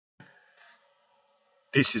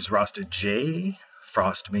This is Rasta J,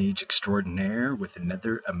 Frost Mage Extraordinaire, with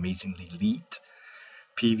another amazingly elite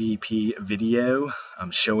PvP video.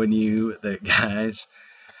 I'm showing you the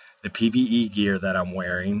PvE gear that I'm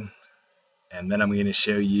wearing, and then I'm going to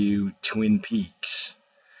show you Twin Peaks.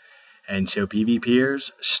 And so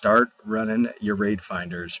PvPers, start running your raid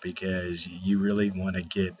finders because you really want to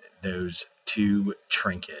get those 2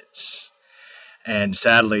 trinkets. And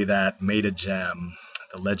sadly, that meta gem,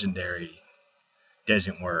 the legendary,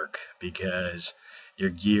 doesn't work because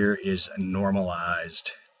your gear is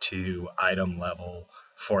normalized to item level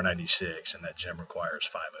 496 and that gem requires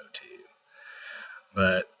 502.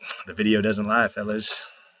 But the video doesn't lie, fellas.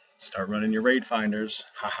 Start running your raid finders.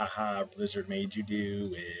 Ha ha ha, Blizzard made you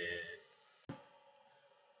do it.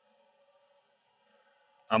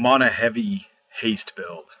 I'm on a heavy haste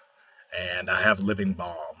build and I have Living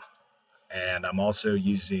Bomb, and I'm also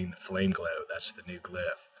using Flameglow. That's the new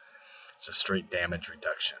glyph. It's a straight damage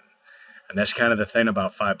reduction. And that's kind of the thing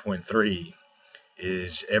about 5.3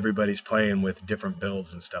 is everybody's playing with different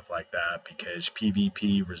builds and stuff like that because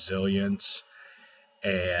PvP resilience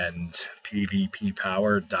and PvP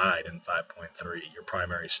power died in 5.3. Your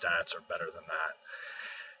primary stats are better than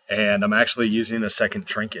that. And I'm actually using a second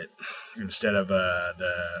trinket instead of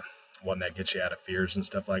the one that gets you out of fears and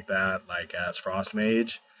stuff like that, like as Frost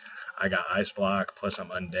Mage. I got Ice Block, plus I'm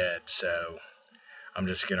undead, so I'm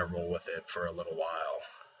just going to roll with it for a little while.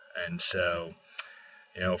 And so,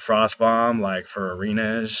 Frost Bomb, like for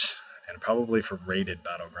arenas, and probably for rated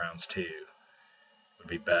battlegrounds too, would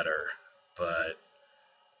be better. But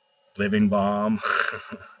Living Bomb,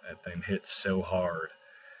 that thing hits so hard.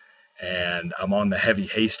 And I'm on the heavy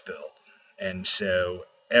haste build. And so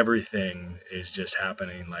everything is just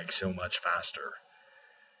happening like so much faster.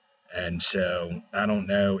 And so I don't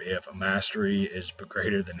know if Mastery is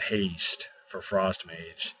greater than haste for Frost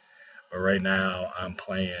Mage, but right now I'm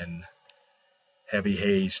playing heavy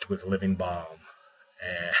haste with Living Bomb,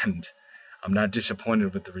 and I'm not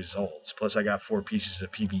disappointed with the results. Plus I got 4 pieces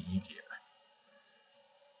of PvE gear.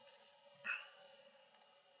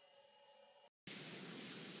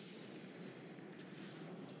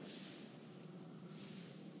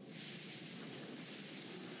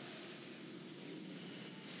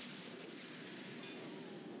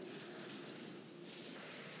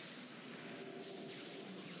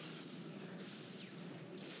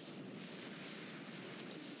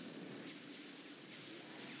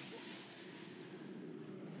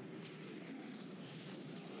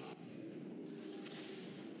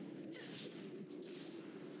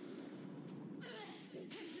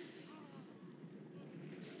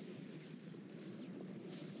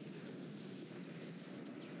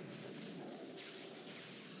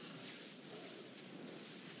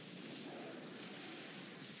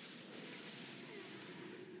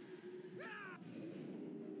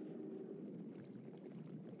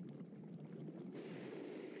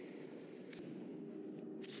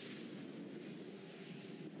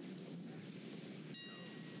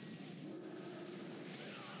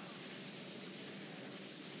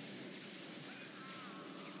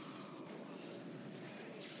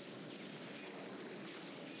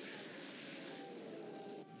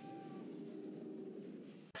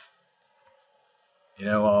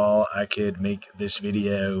 I could make this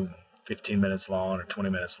video 15 minutes long or 20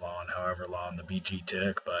 minutes long, however long the BG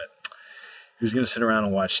took, but who's going to sit around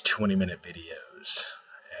and watch 20-minute videos?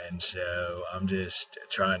 And so I'm just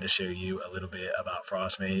trying to show you a little bit about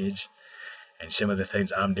Frost Mage and some of the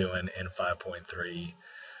things I'm doing in 5.3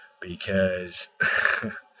 because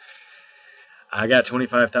I got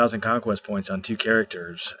 25,000 conquest points on 2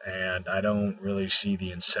 characters, and I don't really see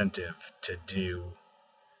the incentive to do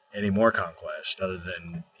any more conquest other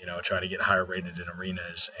than trying to get higher rated in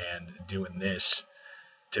arenas and doing this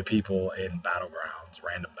to people in battlegrounds,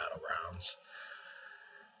 random battlegrounds.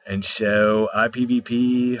 And so I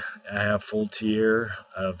PvP, I have full tier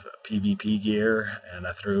of PvP gear, and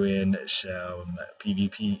I threw in some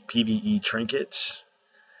PvE trinkets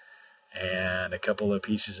and a couple of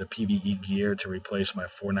pieces of PvE gear to replace my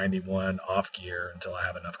 491 off gear until I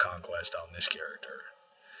have enough conquest on this character.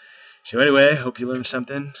 So anyway, hope you learned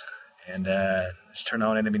something, and just turn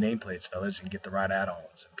on enemy nameplates, fellas, and get the right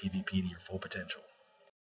add-ons and PvP to your full potential.